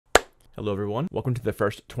Hello everyone, welcome to the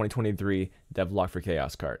first 2023 Devlog for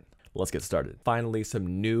Chaos card. Let's get started. Finally,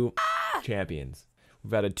 some new champions.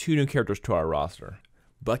 We've added two new characters to our roster,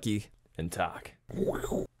 Bucky and Tak.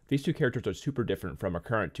 These two characters are super different from our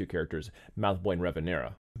current two characters, Mouthboy and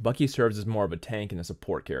Revenera. Bucky serves as more of a tank and a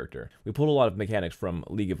support character. We pulled a lot of mechanics from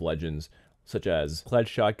League of Legends, such as Pledge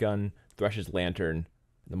Shotgun, Thresh's Lantern,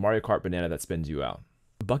 the Mario Kart banana that spins you out.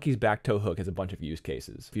 Bucky's back toe hook has a bunch of use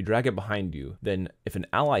cases. If you drag it behind you, then if an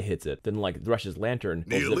ally hits it, then like Thresh's Lantern,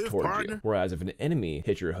 it'll zip towards you. Whereas if an enemy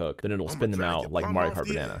hits your hook, then it'll spin them out like Mario Kart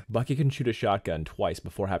banana. Bucky can shoot a shotgun twice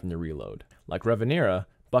before having to reload. Like Revenera,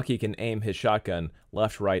 Bucky can aim his shotgun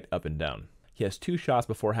left, right, up, and down. He has two shots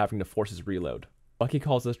before having to force his reload. Bucky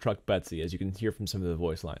calls this truck Betsy, as you can hear from some of the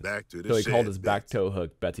voice lines. So he called his back toe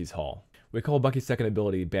hook Betsy's Haul. We call Bucky's second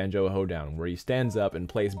ability Banjo Hoedown, where he stands up and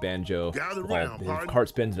plays banjo while his cart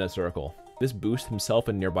spins in a circle. This boosts himself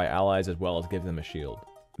and nearby allies as well as gives them a shield.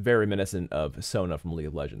 Very reminiscent of Sona from League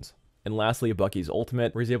of Legends. And lastly, Bucky's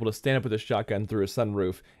ultimate, where he's able to stand up with his shotgun through a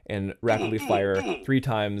sunroof and rapidly fire 3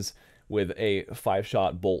 times with a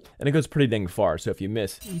 5-shot bolt. And it goes pretty dang far, so if you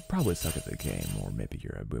miss, you probably suck at the game, or maybe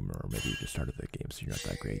you're a boomer, or maybe you just started the game so you're not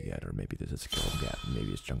that great yet, or maybe there's a skill gap,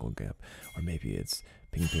 maybe it's jungle gap, or maybe it's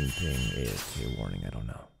ping ping ping ASK warning, I don't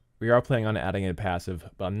know. We are planning on adding a passive,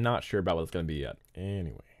 but I'm not sure about what it's going to be yet.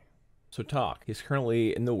 Anyway. So Tak, he's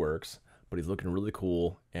currently in the works, but he's looking really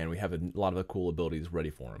cool, and we have a lot of the cool abilities ready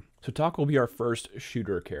for him. So Tak will be our first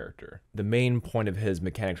shooter character. The main point of his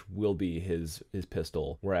mechanics will be his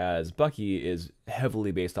pistol, whereas Bucky is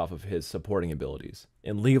heavily based off of his supporting abilities.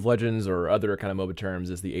 In League of Legends or other kind of MOBA terms,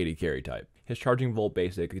 is the AD carry type. His charging volt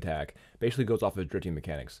basic attack basically goes off of his drifting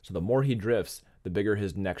mechanics, so the more he drifts, the bigger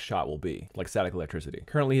his next shot will be, like static electricity.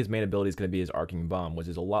 Currently, his main ability is going to be his arcing bomb, which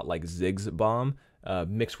is a lot like Zig's bomb,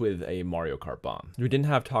 mixed with a Mario Kart bomb. We didn't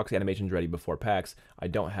have Tak's animations ready before PAX. I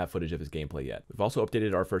don't have footage of his gameplay yet. We've also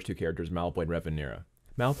updated our first two characters, Mouthboy and Revenera.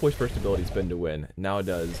 Mouthboy's first ability, Spin to Win, now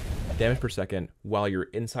does damage per second while you're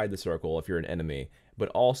inside the circle if you're an enemy, but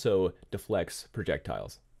also deflects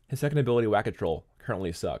projectiles. His second ability, Whack-A-Troll,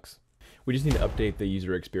 currently sucks. We just need to update the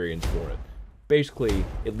user experience for it. Basically,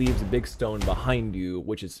 it leaves a big stone behind you,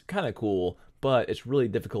 which is kind of cool, but it's really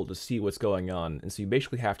difficult to see what's going on, and so you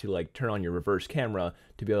basically have to like turn on your reverse camera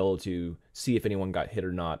to be able to see if anyone got hit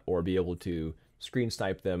or not, or be able to screen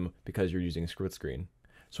snipe them because you're using split screen.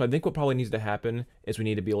 So I think what probably needs to happen is we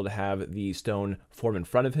need to be able to have the stone form in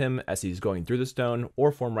front of him as he's going through the stone,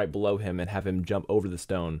 or form right below him and have him jump over the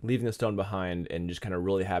stone, leaving the stone behind and just kind of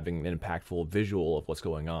really having an impactful visual of what's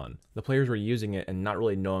going on. The players were using it and not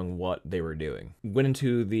really knowing what they were doing. Went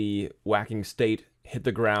into the whacking state, hit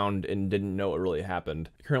the ground, and didn't know what really happened.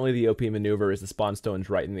 Currently the OP maneuver is the spawn stones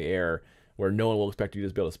right in the air, where no one will expect you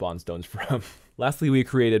to be able to spawn stones from. Lastly, we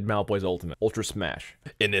created Mouthboy's ultimate, Ultra Smash.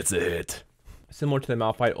 And it's a hit. Similar to the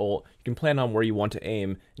Malphite ult, you can plan on where you want to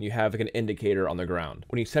aim, and you have like an indicator on the ground.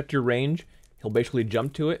 When you set your range, he'll basically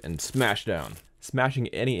jump to it and smash down, smashing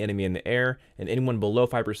any enemy in the air, and anyone below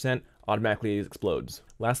 5% automatically explodes.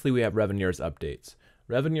 Lastly, we have Revenera's updates.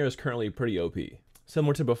 Revenera is currently pretty OP.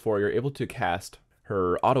 Similar to before, you're able to cast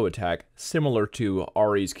her auto attack similar to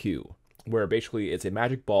Ari's Q, where basically it's a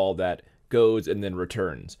magic ball that goes and then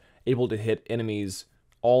returns, able to hit enemies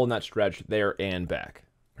all in that stretch there and back.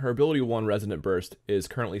 Her ability 1, Resonant Burst, is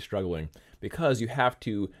currently struggling because you have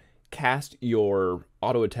to cast your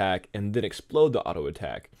auto attack and then explode the auto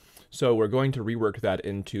attack. So we're going to rework that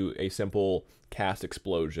into a simple cast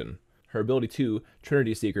explosion. Her ability 2,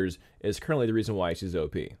 Trinity Seekers, is currently the reason why she's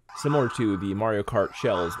OP. Similar to the Mario Kart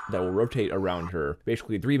shells that will rotate around her.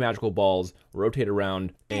 Basically 3 magical balls rotate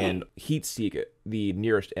around and heat seek the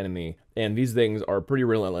nearest enemy. And these things are pretty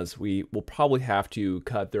relentless. We will probably have to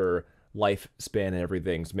cut their lifespan and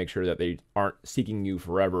everything to make sure that they aren't seeking you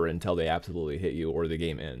forever until they absolutely hit you or the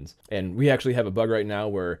game ends. And we actually have a bug right now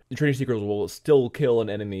where the Trinity Seekers will still kill an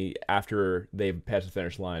enemy after they've passed the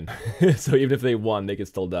finish line. So even if they won, they could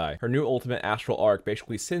still die. Her new ultimate, Astral Arc,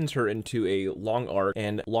 basically sends her into a long arc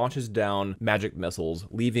and launches down magic missiles,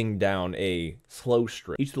 leaving down a slow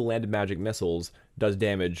string. Each of the landed magic missiles does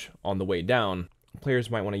damage on the way down.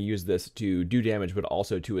 Players might want to use this to do damage, but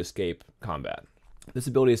also to escape combat. This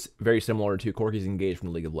ability is very similar to Corki's Engage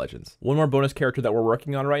from League of Legends. One more bonus character that we're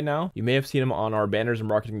working on right now, you may have seen him on our banners and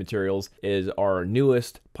marketing materials, is our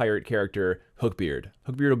newest pirate character, Hookbeard.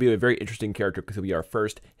 Hookbeard will be a very interesting character because he'll be our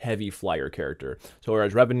first heavy flyer character. So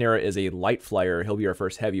whereas Revenera is a light flyer, he'll be our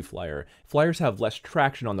first heavy flyer. Flyers have less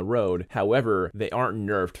traction on the road, however, they aren't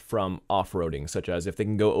nerfed from off-roading, such as if they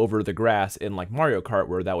can go over the grass in like Mario Kart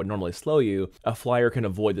where that would normally slow you, a flyer can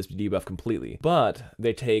avoid this debuff completely. But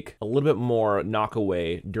they take a little bit more knock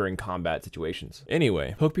away during combat situations.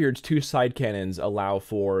 Anyway, Hookbeard's 2 side cannons allow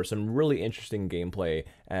for some really interesting gameplay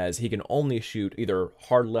as he can only shoot either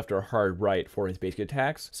hard left or hard right for his basic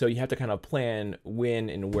attacks, so you have to kind of plan when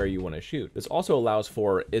and where you want to shoot. This also allows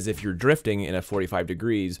for, is if you're drifting in a 45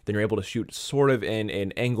 degrees, then you're able to shoot sort of in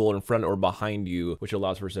an angle in front or behind you, which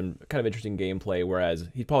allows for some kind of interesting gameplay, whereas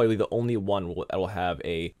he'd probably be the only one that will have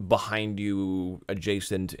a behind you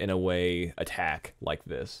adjacent in a way attack like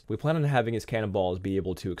this. We plan on having his cannonballs be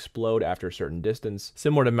able to explode after a certain distance.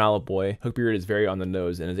 Similar to Mallet Boy, Hookbeard is very on the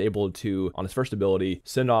nose and is able to, on his first ability,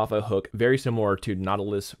 send off a hook very similar to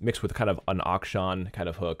Nautilus mixed with kind of an Akshan kind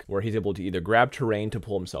of hook, where he's able to either grab terrain to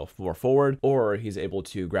pull himself more forward, or he's able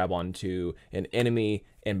to grab onto an enemy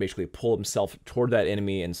and basically pull himself toward that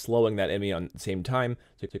enemy and slowing that enemy on the same time.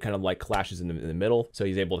 So it kind of like clashes in the middle. So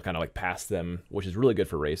he's able to kind of like pass them, which is really good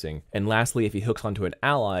for racing. And lastly, if he hooks onto an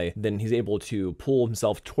ally, then he's able to pull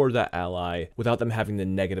himself toward that ally without them having the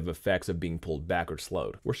negative effects of being pulled back or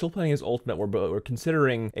slowed. We're still playing his ultimate. We're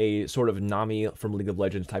considering a sort of Nami from League of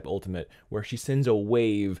Legends type ultimate where she sends a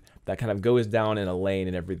wave that kind of goes down in a lane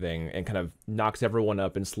and everything and kind of knocks everyone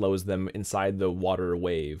up and slows them inside the water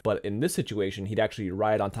wave. But in this situation, he'd actually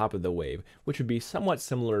ride on top of the wave, which would be somewhat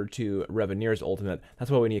similar to Revenera's ultimate.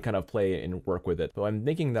 That's why we need to kind of play and work with it. But I'm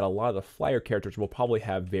thinking that a lot of the flyer characters will probably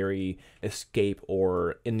have very escape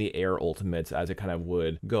or in the air ultimates, as it kind of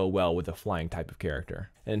would go well with a flying type of character.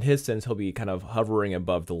 And in his sense, he'll be kind of hovering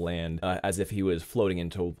above the land as if he was floating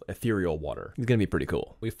into ethereal water. He's gonna be pretty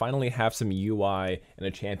cool. We finally have some UI and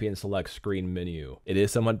a champion select screen menu. It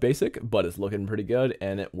is somewhat basic, but it's looking pretty good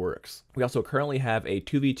and it works. We also currently have a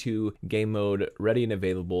 2v2 game mode ready and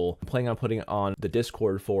available. I'm planning on putting it on the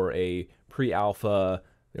Discord for a pre-alpha,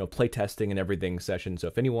 play testing and everything session. So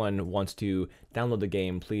if anyone wants to download the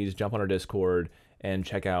game, please jump on our Discord and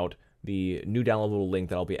check out the new downloadable link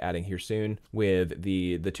that I'll be adding here soon with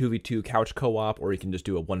the 2v2 couch co-op, or you can just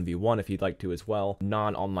do a 1v1 if you'd like to as well.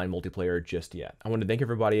 Non-online multiplayer just yet. I want to thank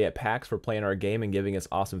everybody at PAX for playing our game and giving us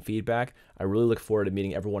awesome feedback. I really look forward to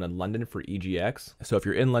meeting everyone in London for EGX. So if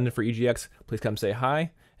you're in London for EGX, please come say hi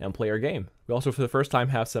and play our game. We also, for the first time,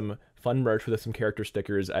 have some fun merch with some character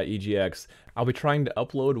stickers at EGX. I'll be trying to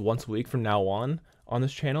upload once a week from now on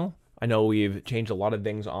this channel. I know we've changed a lot of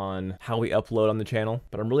things on how we upload on the channel,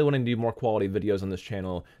 but I'm really wanting to do more quality videos on this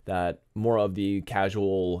channel that more of the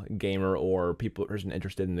casual gamer or people person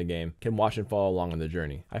interested in the game can watch and follow along on the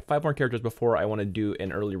journey. I have 5 more characters before I want to do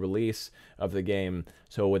an early release of the game,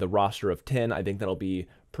 so with a roster of 10, I think that'll be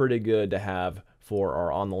pretty good to have for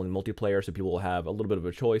our online multiplayer, so people will have a little bit of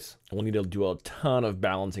a choice. We'll need to do a ton of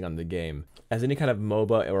balancing on the game. As any kind of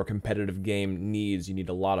MOBA or competitive game needs, you need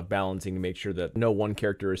a lot of balancing to make sure that no one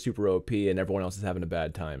character is super OP and everyone else is having a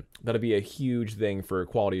bad time. That'll be a huge thing for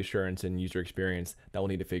quality assurance and user experience that we'll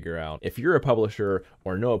need to figure out. If you're a publisher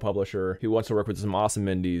or know a publisher who wants to work with some awesome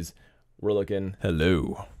indies, we're looking.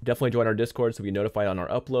 Hello. Definitely join our Discord so we get notified on our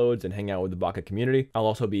uploads and hang out with the Baka community. I'll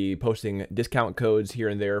also be posting discount codes here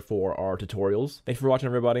and there for our tutorials. Thanks for watching,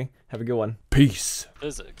 everybody. Have a good one. Peace.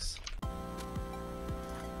 Physics.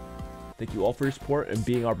 Thank you all for your support and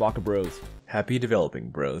being our Baka bros. Happy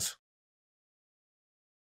developing, bros.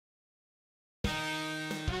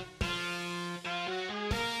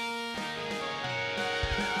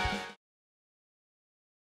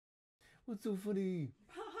 What's so funny?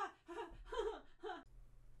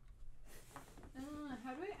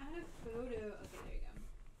 How do I add a photo? Okay,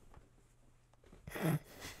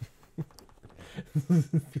 there you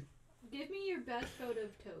go.